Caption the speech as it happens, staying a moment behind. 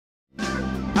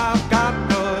I've got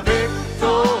the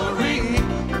victory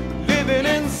living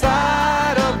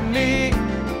inside of me.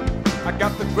 I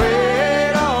got the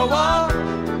greater one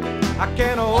I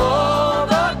can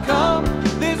overcome.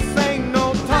 This ain't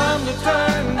no time to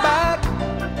turn back,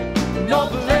 no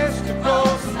place to go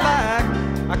slack.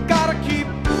 I gotta keep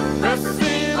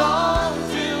pressing on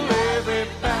till every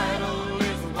battle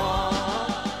is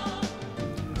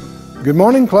won. Good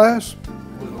morning, class.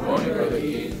 Good morning, Brother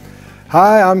Keith.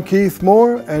 Hi, I'm Keith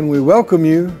Moore, and we welcome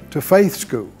you to Faith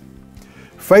School.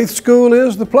 Faith School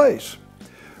is the place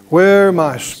where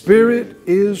my spirit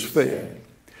is fed,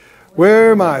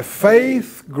 where my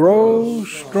faith grows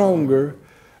stronger,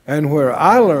 and where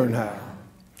I learn how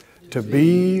to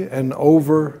be an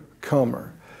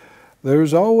overcomer.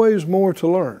 There's always more to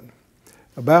learn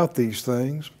about these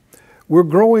things. We're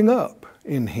growing up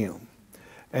in Him,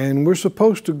 and we're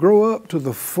supposed to grow up to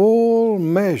the full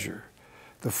measure,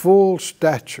 the full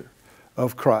stature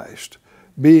of Christ,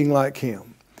 being like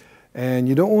Him. And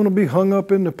you don't want to be hung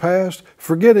up in the past,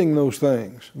 forgetting those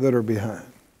things that are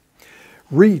behind.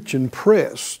 Reach and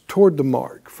press toward the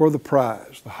mark for the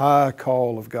prize, the high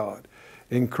call of God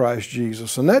in Christ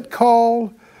Jesus. And that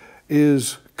call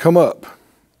is come up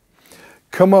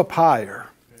higher.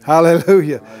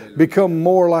 Hallelujah. Hallelujah. Become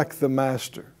more like the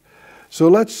Master. So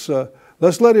let's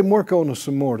let Him work on us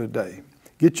some more today.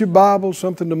 Get your Bible,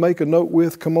 something to make a note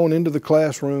with. Come on into the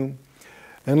classroom,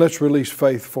 and let's release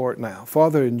faith for it now.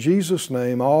 Father, in Jesus'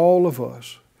 name, all of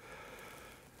us,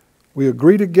 we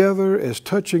agree together as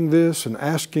touching this and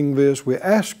asking this. We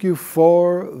ask You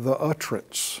for the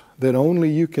utterance that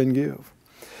only You can give.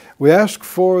 We ask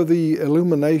for the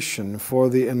illumination, for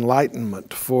the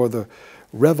enlightenment, for the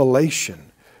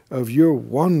revelation of Your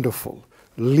wonderful,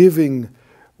 living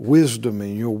wisdom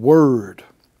in Your Word,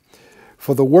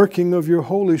 for the working of Your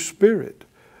Holy Spirit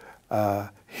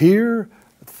here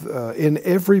in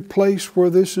every place where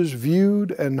this is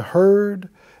viewed and heard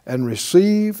and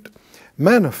received.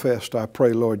 Manifest, I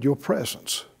pray, Lord, Your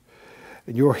presence,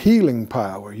 Your healing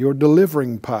power, Your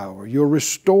delivering power, Your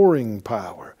restoring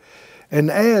power, and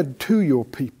add to Your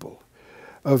people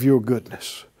of Your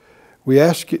goodness. We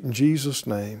ask it in Jesus'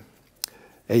 name.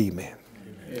 Amen.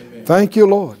 Amen. Thank You,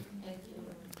 Lord.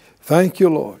 Thank You,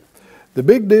 Lord. The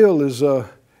big deal is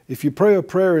if you pray a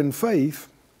prayer in faith,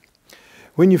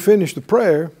 when you finish the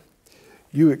prayer,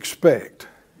 you expect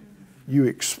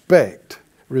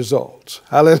results.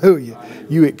 Hallelujah.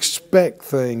 You expect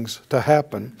things to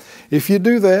happen. If you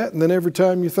do that, and then every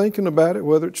time you're thinking about it,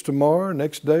 whether it's tomorrow,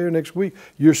 next day, or next week,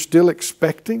 you're still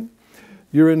expecting,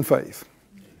 you're in faith.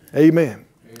 Amen.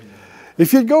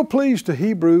 If you'd go please to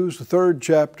Hebrews, the 3rd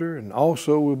chapter, and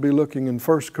also we'll be looking in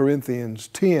 1 Corinthians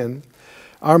 10,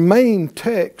 our main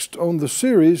text on the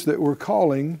series that we're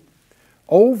calling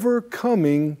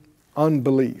Overcoming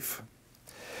Unbelief.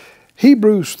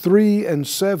 Hebrews 3 and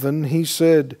 7, he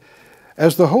said,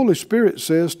 as the Holy Spirit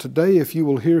says, today if you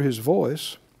will hear His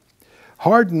voice,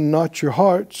 harden not your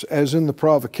hearts as in the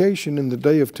provocation in the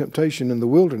day of temptation in the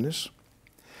wilderness,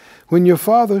 when your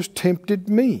fathers tempted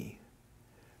me,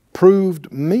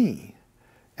 proved me,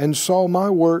 and saw my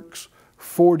works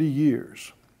 40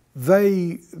 years.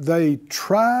 They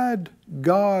tried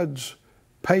God's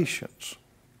patience.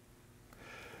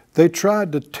 They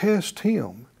tried to test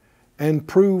Him and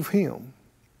prove Him.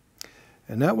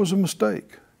 And that was a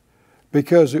mistake,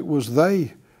 because it was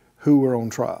they who were on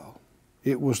trial.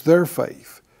 It was their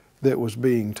faith that was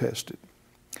being tested.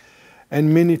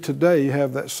 And many today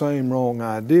have that same wrong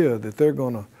idea that they're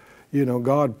going to,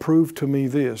 God proved to me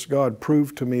this, God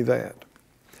proved to me that.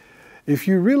 If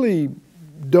you really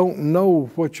don't know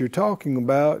what you're talking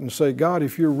about and say, God,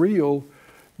 if You're real,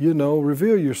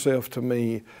 reveal Yourself to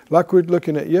me. Like we're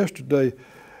looking at yesterday,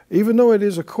 even though it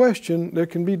is a question, there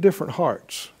can be different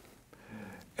hearts.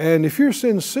 And if you're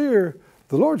sincere,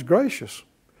 the Lord's gracious.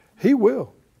 He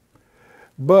will.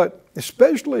 But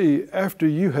especially after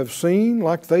you have seen,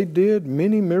 like they did,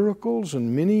 many miracles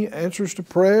and many answers to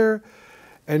prayer,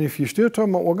 and if you're still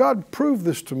talking about, well, God, prove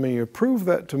this to me or prove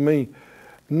that to me.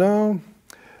 No,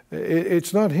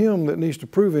 it's not Him that needs to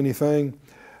prove anything.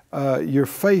 Your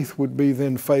faith would be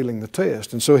then failing the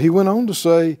test. And so he went on to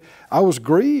say, I was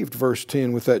grieved, verse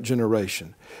 10, with that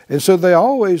generation. And so they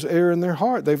always err in their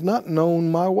heart. They've not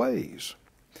known my ways.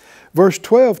 Verse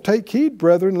 12, take heed,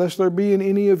 brethren, lest there be in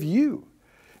any of you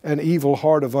an evil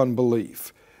heart of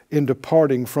unbelief in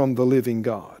departing from the living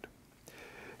God.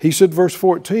 He said, verse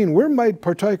 14, we're made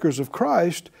partakers of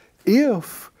Christ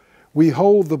if we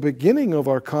hold the beginning of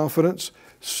our confidence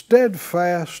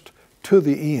steadfast to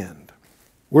the end.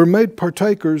 We're made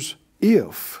partakers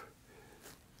if,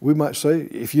 we might say,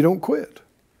 if you don't quit.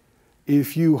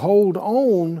 If you hold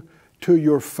on to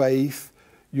your faith,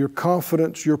 your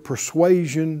confidence, your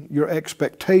persuasion, your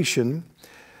expectation,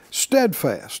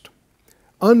 steadfast,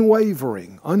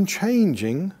 unwavering,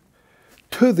 unchanging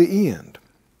to the end.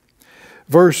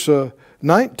 Verse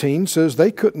 19 says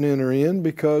they couldn't enter in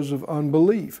because of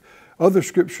unbelief. Other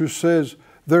scriptures says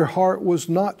their heart was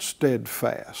not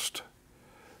steadfast.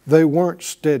 They weren't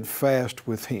steadfast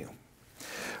with Him.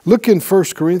 Look in 1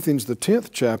 Corinthians, the 10th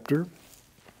chapter.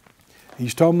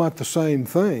 He's talking about the same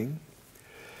thing.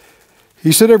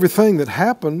 He said everything that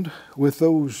happened with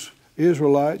those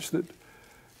Israelites that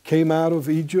came out of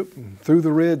Egypt and through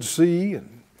the Red Sea,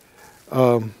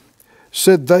 and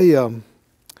said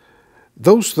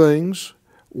those things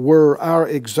were our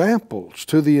examples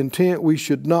to the intent we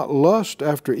should not lust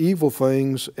after evil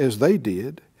things as they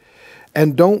did,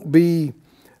 and don't be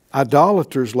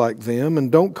idolaters like them,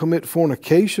 and don't commit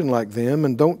fornication like them,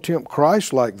 and don't tempt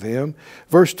Christ like them.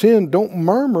 Verse 10, don't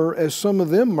murmur as some of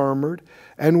them murmured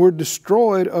and were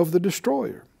destroyed of the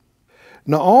destroyer.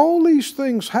 Now all these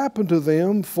things happen to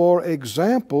them for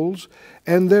examples,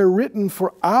 and they're written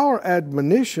for our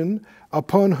admonition,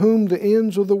 upon whom the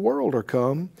ends of the world are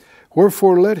come.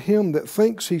 Wherefore let him that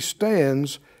thinks he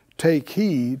stands take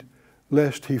heed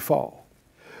lest he fall.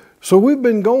 So we've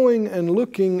been going and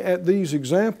looking at these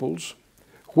examples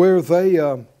where they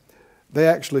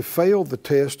actually failed the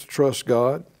test to trust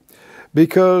God,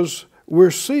 because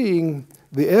we're seeing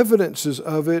the evidences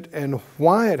of it and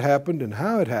why it happened and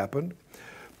how it happened,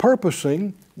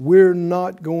 purposing we're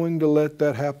not going to let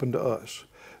that happen to us.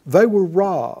 They were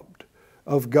robbed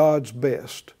of God's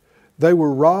best. They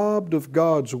were robbed of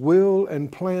God's will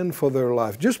and plan for their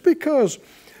life. Just because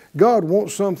God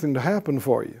wants something to happen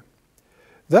for you,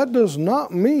 that does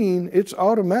not mean it's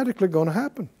automatically going to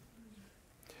happen.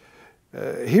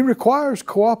 He requires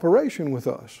cooperation with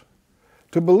us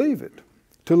to believe it,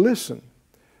 to listen,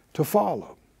 to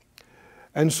follow.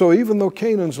 And so even though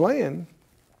Canaan's land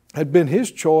had been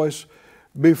His choice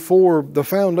before the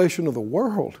foundation of the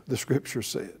world, the Scripture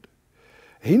said,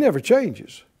 He never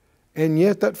changes. And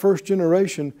yet that first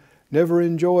generation never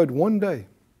enjoyed one day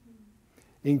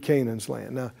in Canaan's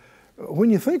land. Now, when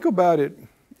you think about it,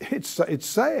 it's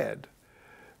sad,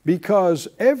 because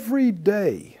every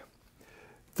day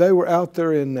they were out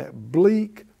there in that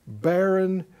bleak,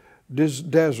 barren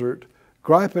desert,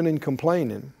 griping and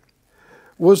complaining,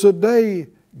 was a day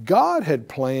God had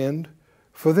planned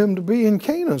for them to be in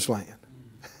Canaan's land.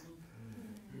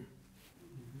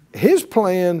 His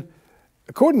plan,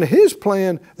 according to His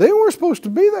plan, they weren't supposed to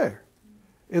be there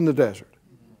in the desert.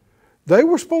 They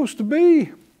were supposed to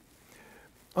be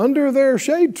under their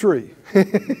shade tree.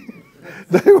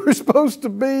 They were supposed to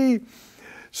be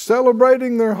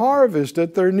celebrating their harvest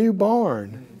at their new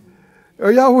barn.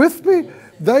 Are y'all with me?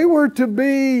 They were to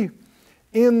be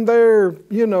in their,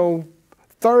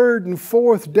 third and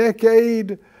fourth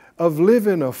decade of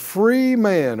living a free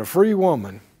man, a free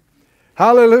woman.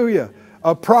 Hallelujah.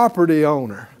 A property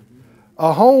owner,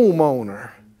 a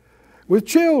homeowner, with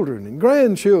children and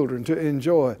grandchildren to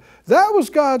enjoy. That was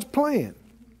God's plan.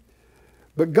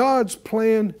 But God's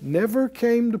plan never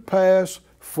came to pass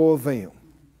for them.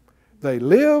 They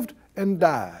lived and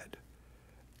died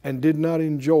and did not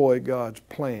enjoy God's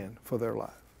plan for their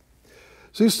life.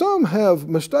 See, some have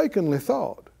mistakenly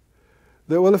thought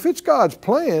that, well, if it's God's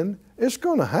plan, it's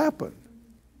going to happen.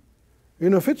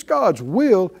 If it's God's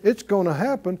will, it's going to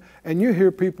happen. And you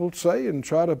hear people say and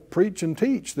try to preach and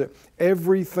teach that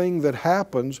everything that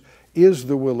happens is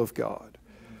the will of God.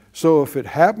 So if it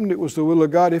happened, it was the will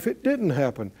of God. If it didn't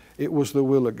happen, it was the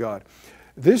will of God.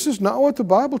 This is not what the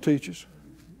Bible teaches.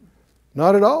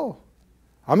 Not at all.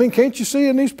 I mean, can't you see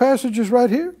in these passages right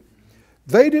here?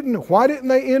 Why didn't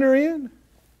they enter in?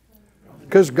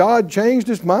 Because God changed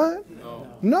His mind?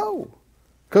 No.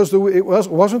 Because it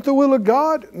wasn't the will of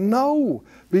God? No.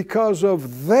 Because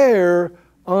of their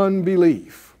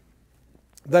unbelief.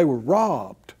 They were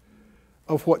robbed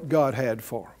of what God had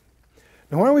for them.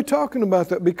 Now, why are we talking about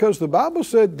that? Because the Bible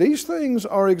said these things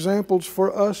are examples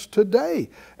for us today,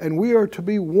 and we are to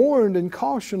be warned and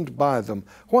cautioned by them.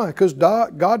 Why? Because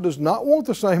God does not want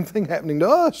the same thing happening to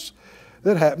us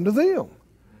that happened to them.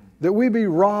 That we be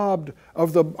robbed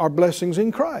of our blessings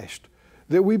in Christ.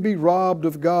 That we be robbed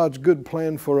of God's good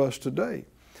plan for us today.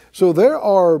 So there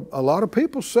are a lot of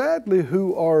people, sadly,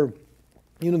 who are,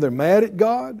 they're mad at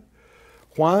God.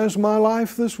 Why is my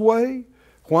life this way?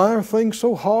 Why are things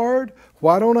so hard?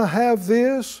 Why don't I have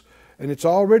this? And it's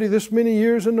already this many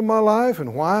years into my life,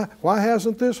 and why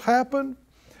hasn't this happened?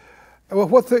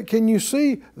 Well, can you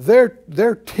see? They're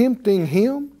tempting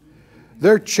Him.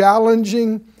 They're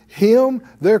challenging Him.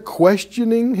 They're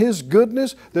questioning His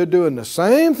goodness. They're doing the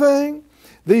same thing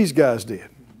these guys did.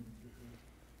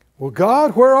 Well,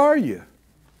 God, where are you?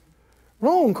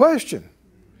 Wrong question.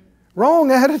 Wrong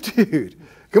attitude.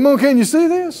 Come on, can you see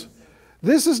this?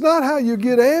 This is not how you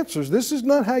get answers. This is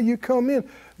not how you come in.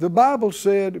 The Bible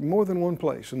said in more than one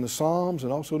place, in the Psalms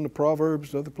and also in the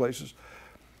Proverbs and other places,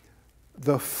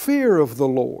 the fear of the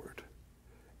Lord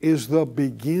is the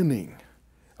beginning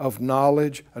of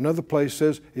knowledge. Another place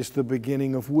says it's the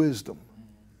beginning of wisdom.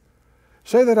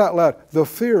 Say that out loud. The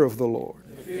fear of the Lord,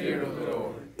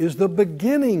 is the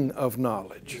beginning of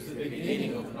knowledge.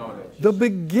 The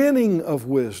beginning of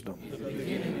wisdom.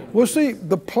 Well, see,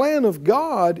 the plan of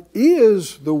God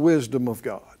is the wisdom of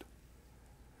God.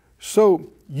 So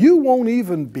you won't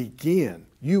even begin.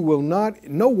 You will not,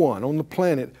 no one on the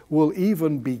planet will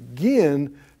even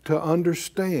begin to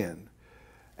understand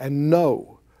and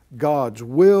know God's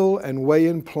will and way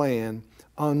and plan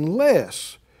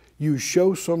unless you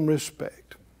show some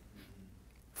respect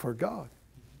for God.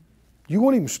 You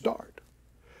won't even start.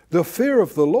 The fear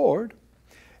of the Lord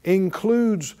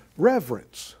includes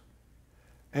reverence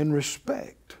and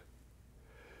respect.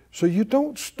 So you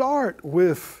don't start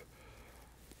with,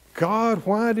 God,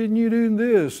 why didn't you do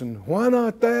this? And why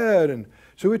not that? And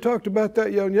so we talked about that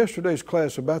in yesterday's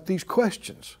class about these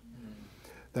questions.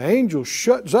 The angel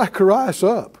shut Zacharias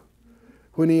up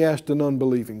when he asked an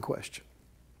unbelieving question.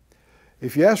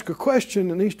 If you ask a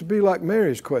question, it needs to be like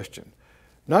Mary's question.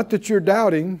 Not that you're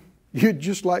doubting, you'd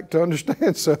just like to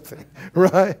understand something,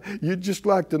 right? You'd just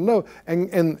like to know. And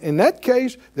in that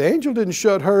case, the angel didn't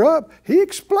shut her up. He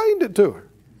explained it to her,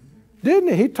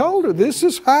 didn't he? He told her, this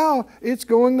is how it's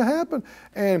going to happen.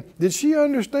 And did she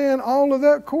understand all of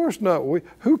that? Of course not.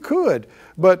 Who could?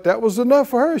 But that was enough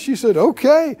for her. She said,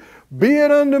 okay, be it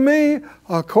unto me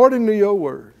according to your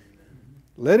word.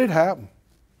 Let it happen.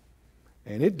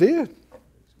 And it did.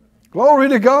 Glory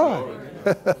to God.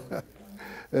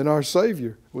 And our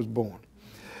Savior was born.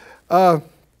 Go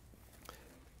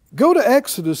to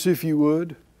Exodus, if you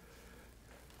would,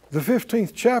 the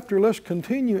 15th chapter. Let's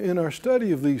continue in our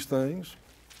study of these things.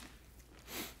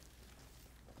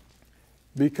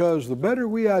 Because the better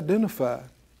we identify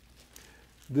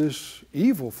this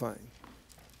evil thing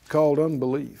called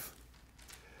unbelief,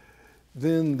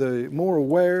 then the more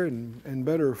aware and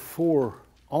better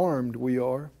forearmed we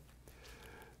are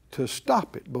to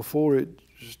stop it before it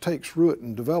just takes root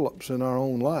and develops in our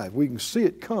own life. We can see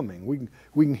it coming.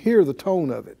 We can hear the tone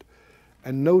of it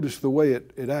and notice the way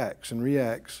it acts and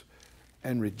reacts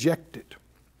and reject it.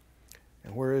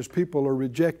 And whereas people are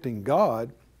rejecting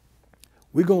God,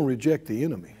 we're going to reject the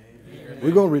enemy. Amen.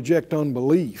 We're going to reject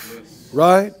unbelief, yes.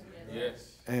 Right?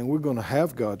 Yes. And we're going to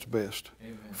have God's best.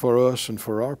 Amen. For us and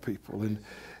for our people. And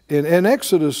in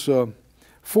Exodus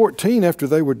 14, after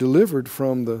they were delivered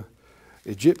from the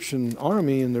Egyptian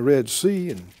army in the Red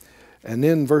Sea, and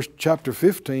then chapter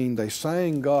 15, they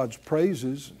sang God's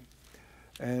praises,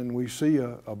 and we see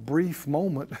a brief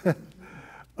moment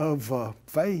of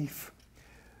faith,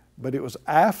 but it was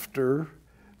after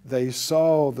they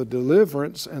saw the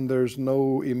deliverance and there's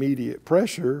no immediate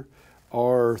pressure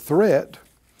or threat.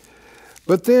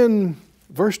 But then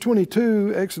verse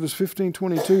 22, Exodus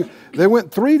 15:22, they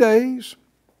went 3 days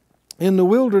in the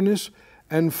wilderness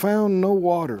and found no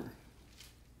water.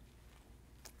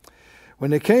 When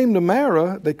they came to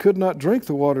Marah, they could not drink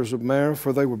the waters of Marah,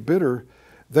 for they were bitter.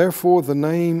 Therefore the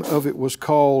name of it was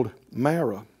called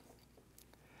Marah.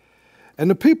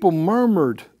 And the people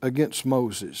murmured against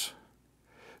Moses,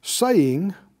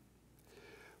 saying,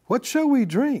 what shall we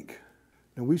drink?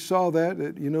 And we saw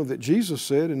that Jesus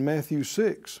said in Matthew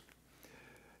 6.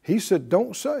 He said,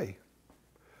 don't say,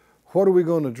 what are we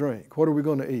going to drink? What are we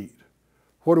going to eat?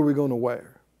 What are we going to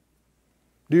wear?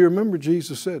 Do you remember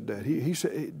Jesus said that? He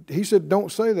said,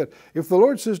 don't say that. If the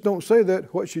Lord says don't say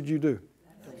that, what should you do?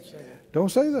 Don't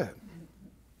say that.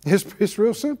 It's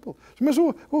real simple. Somebody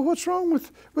said, well, what's wrong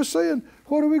with saying,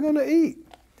 what are we going to eat?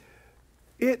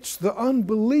 It's the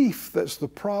unbelief that's the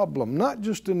problem, not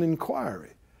just an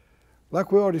inquiry.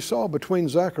 Like we already saw between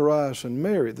Zacharias and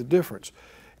Mary, the difference.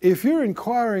 If you're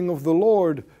inquiring of the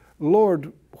Lord,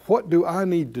 Lord, what do I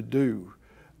need to do?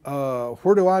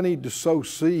 Where do I need to sow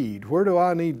seed? Where do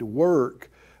I need to work?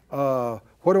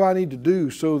 What do I need to do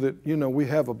so that, we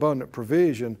have abundant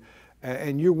provision?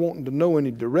 And you're wanting to know any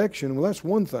direction, well, that's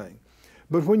one thing.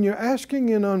 But when you're asking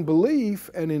in unbelief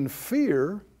and in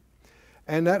fear,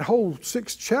 and that whole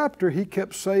 6th chapter, he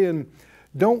kept saying,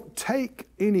 don't take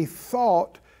any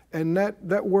thought, and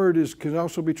that word can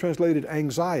also be translated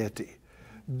anxiety.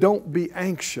 Don't be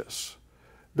anxious.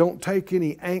 Don't take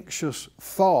any anxious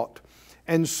thought.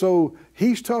 And so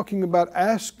he's talking about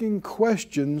asking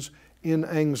questions in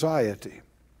anxiety.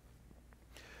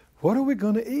 What are we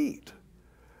going to eat?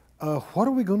 What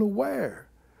are we going to wear?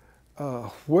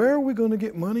 where are we going to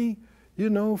get money,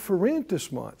 for rent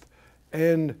this month?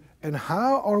 And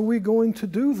how are we going to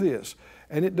do this?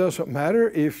 And it doesn't matter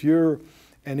if you're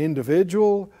an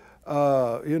individual,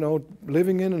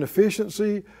 living in an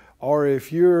efficiency, or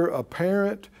if you're a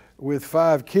parent with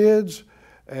 5 kids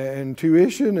and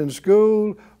tuition and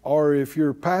school, or if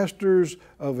you're pastors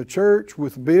of a church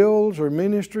with bills or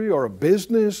ministry, or a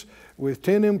business with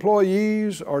 10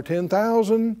 employees or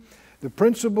 10,000, the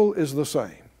principle is the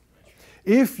same.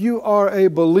 If you are a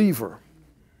believer,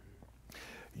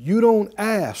 you don't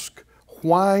ask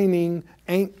whining,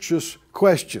 anxious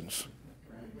questions.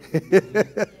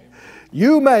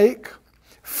 You make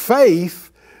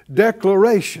faith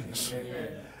declarations.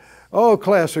 Oh,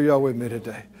 class, are y'all with me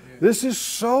today? This is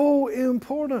so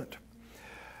important.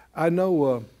 I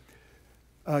know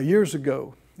years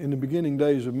ago, in the beginning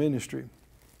days of ministry,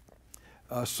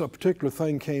 a particular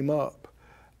thing came up,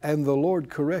 and the Lord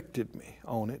corrected me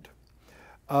on it.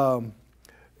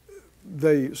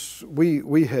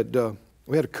 We had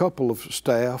a couple of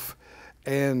staff,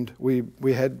 and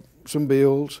we had some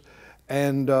bills,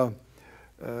 and the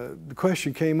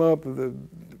question came up. The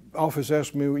office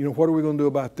asked me, what are we going to do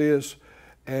about this?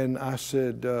 And I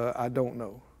said, I don't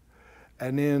know.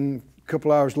 And then a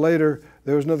couple hours later,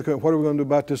 there was another question, what are we going to do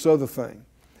about this other thing?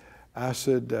 I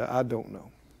said, I don't know.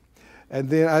 And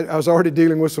then I was already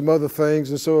dealing with some other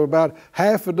things, and so about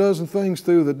half a dozen things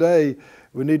through the day,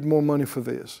 we need more money for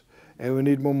this, and we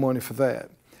need more money for that.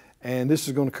 And this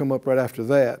is going to come up right after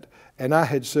that. And I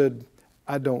had said,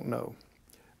 I don't know.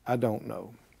 I don't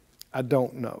know. I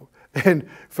don't know. And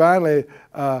finally,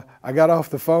 I got off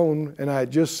the phone, and I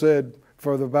had just said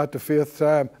for about the 5th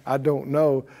time, I don't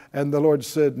know. And the Lord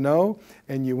said, no,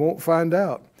 and you won't find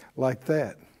out like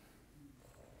that.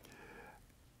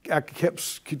 I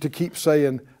keep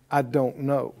saying, I don't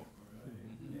know.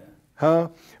 Huh?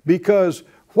 Because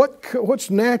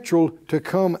what's natural to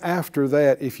come after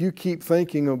that if you keep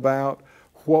thinking about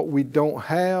what we don't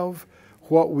have,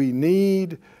 what we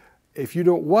need? If you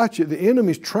don't watch it, the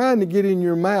enemy's trying to get in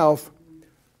your mouth,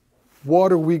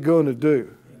 what are we going to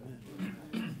do?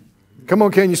 Come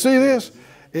on, can you see this?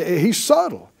 He's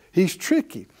subtle. He's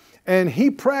tricky. And he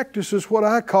practices what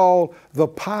I call the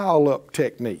pile-up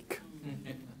technique.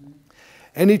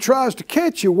 And he tries to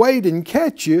catch you, wait and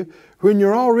catch you when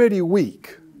you're already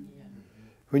weak.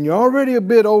 When you're already a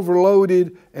bit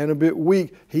overloaded and a bit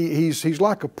weak, he's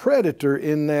like a predator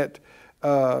in that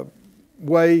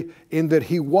way, in that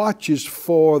he watches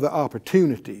for the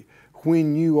opportunity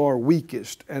when you are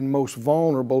weakest and most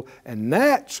vulnerable, and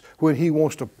that's when he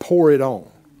wants to pour it on.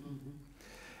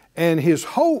 And his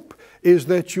hope is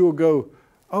that you'll go,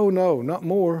 oh no, not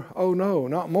more, oh no,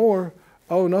 not more,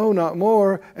 oh no, not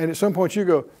more. And at some point you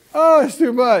go, oh, it's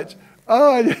too much.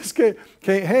 Oh, I just can't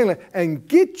handle it. And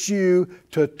get you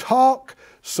to talk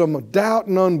some doubt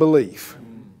and unbelief.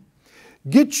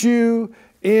 Get you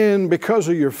in, because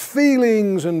of your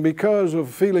feelings and because of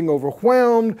feeling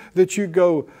overwhelmed, that you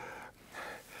go,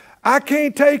 I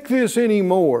can't take this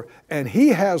anymore. And he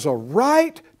has a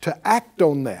right to act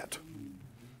on that,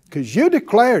 because you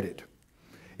declared it.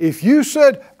 If you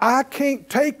said, I can't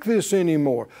take this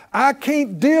anymore, I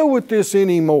can't deal with this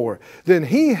anymore, then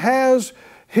he has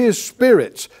his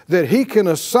spirits that he can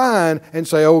assign and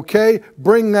say, okay,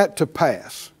 bring that to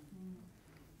pass.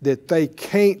 That they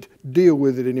can't deal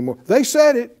with it anymore. They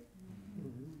said it.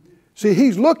 See,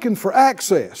 he's looking for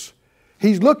access.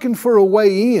 He's looking for a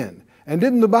way in. And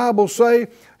didn't the Bible say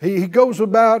he goes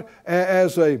about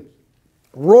as a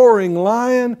roaring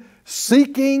lion,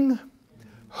 seeking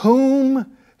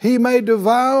whom he may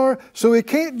devour? So he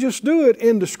can't just do it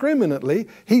indiscriminately.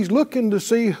 He's looking to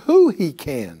see who he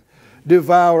can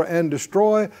devour and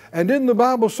destroy. And didn't the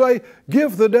Bible say,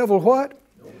 give the devil what?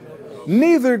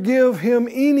 Neither give him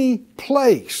any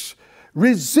place.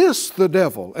 Resist the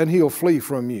devil and he'll flee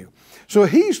from you. So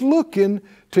he's looking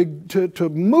to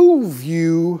move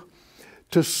you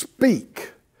to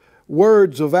speak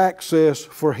words of access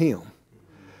for him,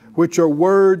 which are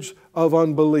words of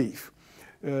unbelief.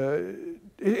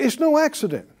 It's no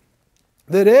accident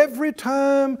that every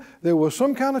time there was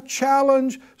some kind of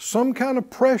challenge, some kind of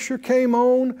pressure came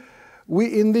on,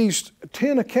 in these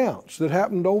 10 accounts that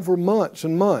happened over months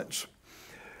and months,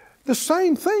 the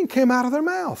same thing came out of their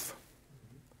mouth.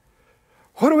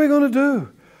 What are we going to do?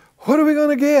 What are we going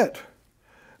to get?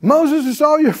 Moses, it's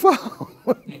all your fault.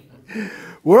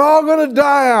 We're all going to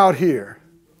die out here.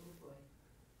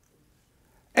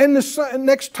 And the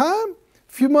next time,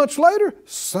 a few months later,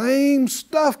 same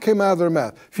stuff came out of their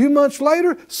mouth. A few months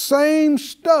later, same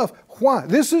stuff. Why?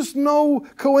 This is no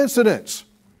coincidence.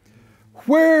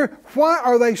 Why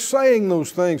are they saying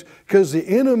those things? Because the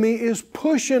enemy is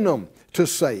pushing them to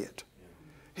say it.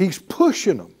 He's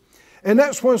pushing them. And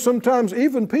that's why sometimes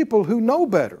even people who know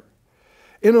better,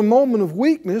 in a moment of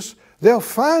weakness, they'll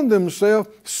find themselves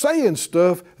saying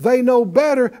stuff they know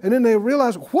better, and then they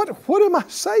realize, what am I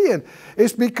saying?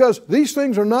 It's because these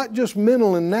things are not just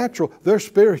mental and natural, they're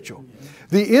spiritual.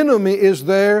 The enemy is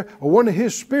there, or one of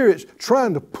his spirits,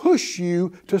 trying to push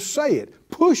you to say it.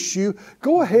 Push you,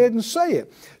 go ahead and say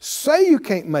it. Say you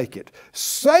can't make it.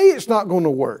 Say it's not going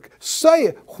to work. Say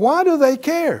it. Why do they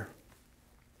care?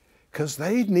 Because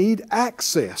they need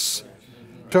access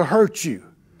to hurt you.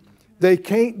 They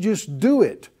can't just do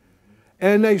it.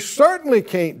 And they certainly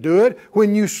can't do it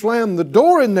when you slam the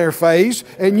door in their face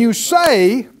and you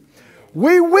say,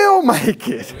 we will make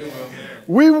it.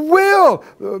 We will.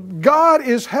 God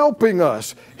is helping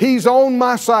us. He's on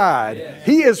my side.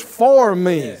 He is for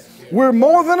me. We're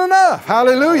more than enough.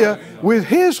 Hallelujah. With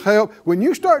His help, when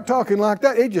you start talking like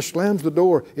that, it just slams the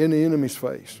door in the enemy's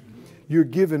face. You're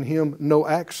giving him no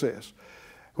access.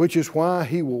 Which is why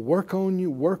he will work on you,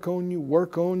 work on you,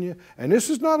 work on you. And this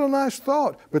is not a nice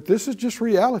thought, but this is just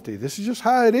reality. This is just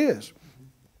how it is.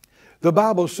 The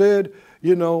Bible said,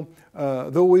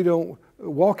 though we don't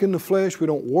walk in the flesh, we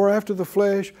don't war after the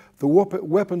flesh. The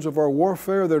weapons of our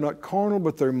warfare, they're not carnal,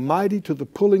 but they're mighty to the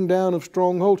pulling down of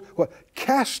strongholds. What?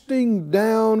 Casting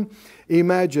down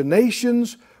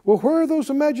imaginations. Well, where are those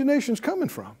imaginations coming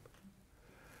from?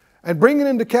 And bringing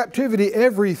into captivity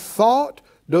every thought.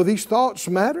 Do these thoughts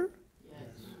matter? Yes.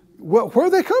 Well, where are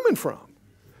they coming from?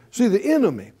 See, the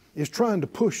enemy is trying to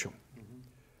push them.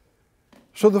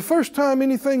 So the first time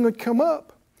anything would come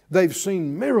up, they've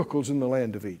seen miracles in the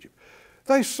land of Egypt.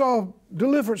 They saw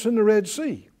deliverance in the Red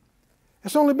Sea.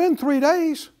 It's only been 3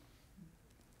 days,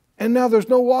 and now there's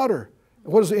no water.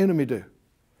 What does the enemy do?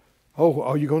 Oh,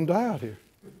 are you going to die out here?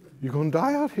 You're going to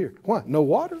die out here. Why? No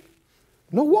water?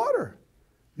 No water.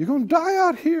 You're going to die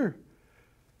out here.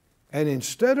 And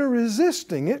instead of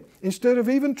resisting it, instead of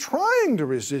even trying to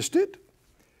resist it,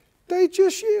 they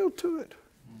just yield to it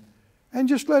and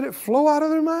just let it flow out of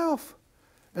their mouth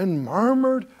and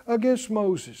murmured against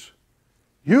Moses.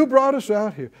 You brought us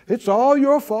out here. It's all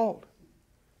your fault.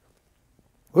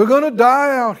 We're going to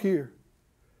die out here.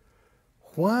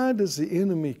 Why does the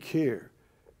enemy care?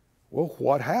 Well,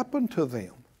 what happened to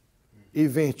them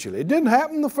eventually? It didn't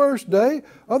happen the first day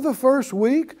or the first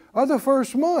week or the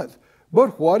first month.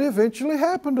 But what eventually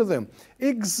happened to them?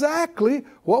 Exactly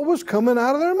what was coming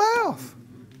out of their mouth.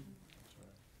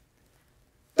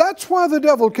 That's why the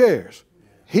devil cares.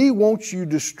 He wants you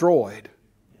destroyed.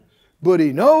 But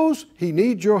he knows he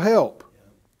needs your help.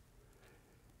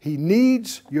 He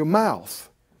needs your mouth.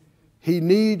 He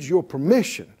needs your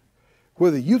permission,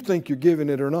 whether you think you're giving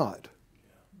it or not.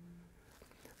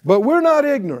 But we're not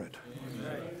ignorant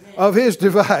of his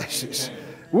devices.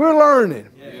 We're learning.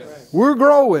 We're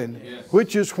growing,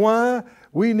 which is why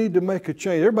we need to make a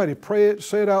change. Everybody pray it,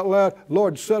 say it out loud.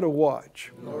 Lord, set a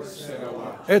watch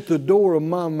at the door of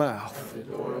my mouth,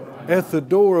 at the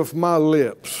door of my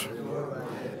lips,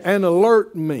 and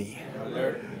alert me,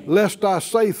 lest I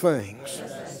say things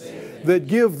that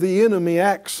give the enemy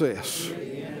access,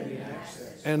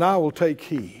 and I will take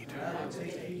heed.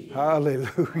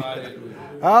 Hallelujah.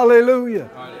 Hallelujah.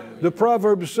 The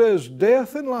proverb says,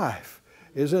 death and life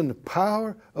is in the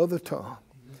power of the tongue.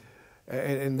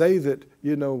 And they that,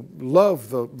 love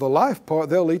the life part,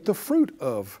 they'll eat the fruit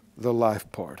of the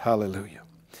life part. Hallelujah.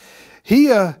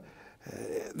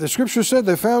 The scripture said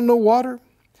they found no water,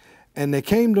 and they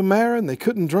came to Marah, and they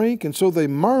couldn't drink, and so they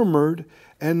murmured,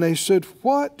 and they said,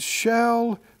 what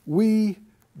shall we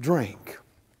drink?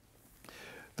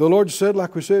 The Lord said,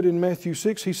 like we said in Matthew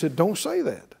 6, He said, don't say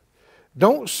that.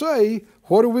 Don't say,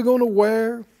 what are we going to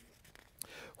wear?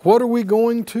 What are we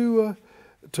going to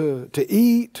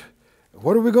eat?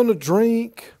 What are we going to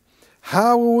drink?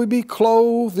 How will we be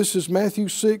clothed? This is Matthew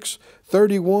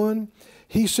 6:31.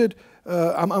 He said,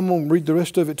 I'm going to read the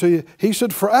rest of it to you. He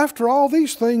said, for after all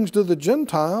these things do the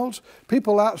Gentiles,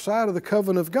 people outside of the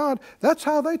covenant of God, that's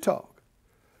how they talk.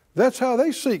 That's how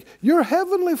they seek. Your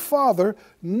heavenly Father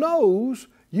knows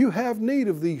you have need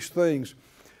of these things.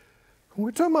 When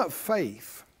we're talking about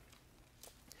faith,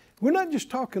 we're not just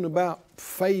talking about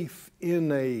faith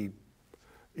in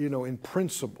in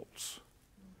principles.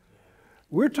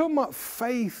 We're talking about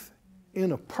faith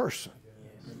in a person.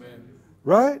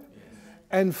 Right?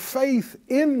 And faith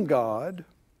in God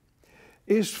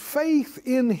is faith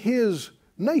in His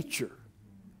nature,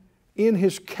 in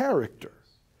His character,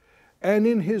 and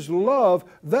in His love.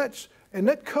 And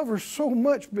that covers so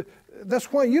much.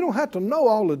 That's why you don't have to know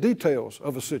all the details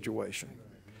of a situation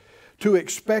to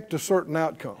expect a certain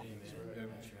outcome.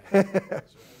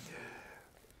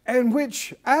 And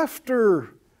which after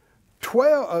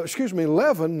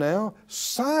 11 now,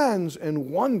 signs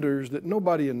and wonders that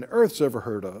nobody in the earth's ever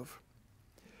heard of,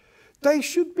 they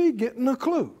should be getting a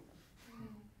clue.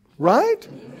 Right?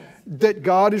 That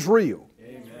God is real.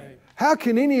 How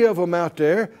can any of them out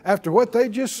there, after what they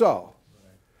just saw,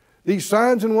 these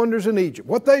signs and wonders in Egypt,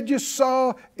 what they just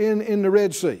saw in the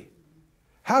Red Sea,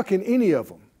 how can any of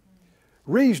them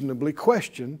reasonably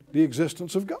question the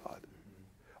existence of God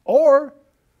or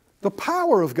the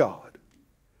power of God?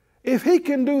 If He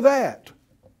can do that,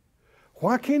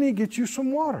 why can't He get you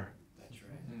some water?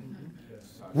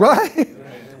 Right?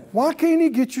 Why can't He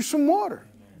get you some water?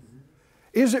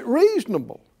 Is it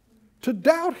reasonable to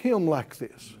doubt Him like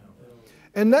this?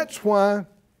 And that's why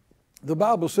the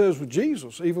Bible says with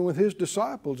Jesus, even with His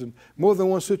disciples, in more than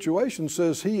one situation,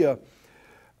 says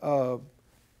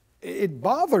it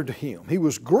bothered Him. He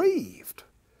was grieved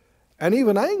and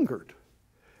even angered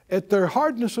at their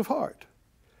hardness of heart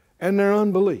and their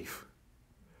unbelief.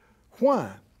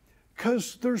 Why?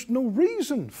 Because there's no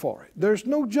reason for it. There's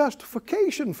no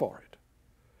justification for it.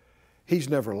 He's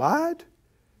never lied.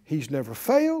 He's never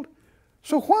failed.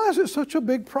 So why is it such a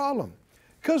big problem?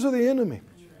 Because of the enemy.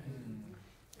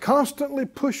 Constantly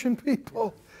pushing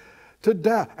people to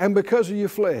doubt, and because of your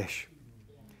flesh.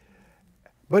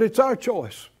 But it's our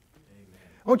choice.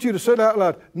 I want you to say it out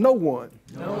loud. No one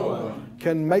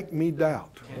can make me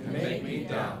doubt.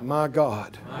 My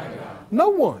God. No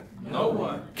one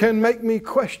can make me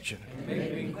question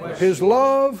His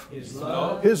love,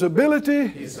 His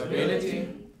ability.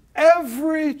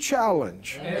 Every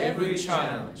challenge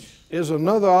is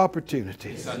another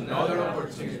opportunity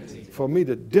for me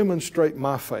to demonstrate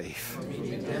my faith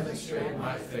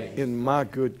in my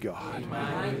good God.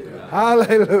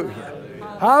 Hallelujah.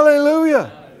 Hallelujah.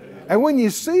 And when you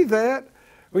see that,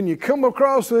 when you come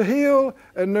across the hill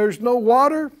and there's no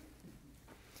water,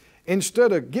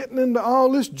 instead of getting into all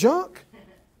this junk,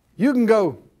 you can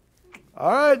go,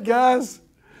 all right, guys,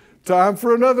 time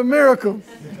for another miracle.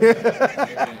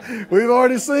 We've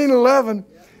already seen 11.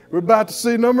 We're about to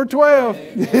see number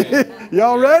 12.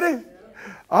 Y'all ready?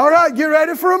 All right, get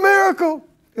ready for a miracle.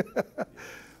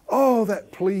 Oh,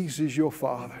 that pleases your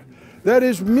Father. That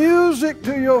is music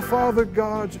to your Father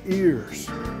God's ears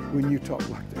when you talk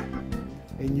like that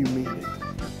and you mean it.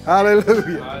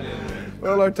 Hallelujah. Hallelujah.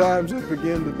 Well, our time's up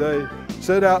again today.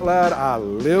 Say it out loud. I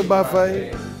live by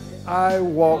faith. I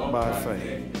walk by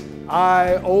faith.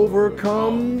 I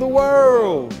overcome the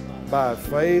world by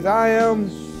faith. I am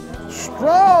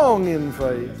strong in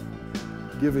faith,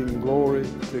 giving glory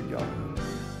to God.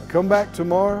 I'll come back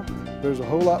tomorrow. There's a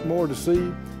whole lot more to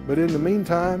see. But in the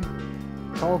meantime,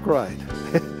 talk right.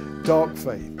 Talk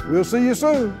faith. We'll see you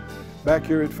soon back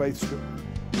here at Faith School.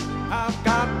 I've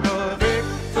got the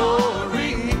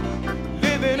victory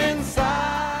living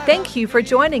inside. Thank you for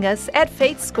joining us at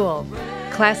Faith School.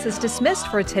 Class is dismissed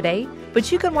for today,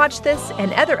 but you can watch this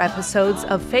and other episodes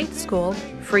of Faith School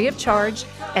free of charge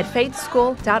at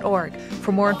faithschool.org.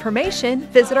 For more information,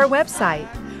 visit our website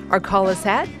or call us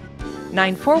at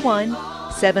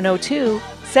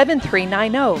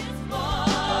 941-702-7390.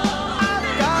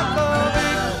 I've got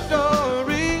the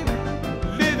victory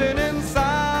living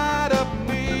inside of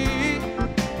me.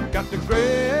 Got the great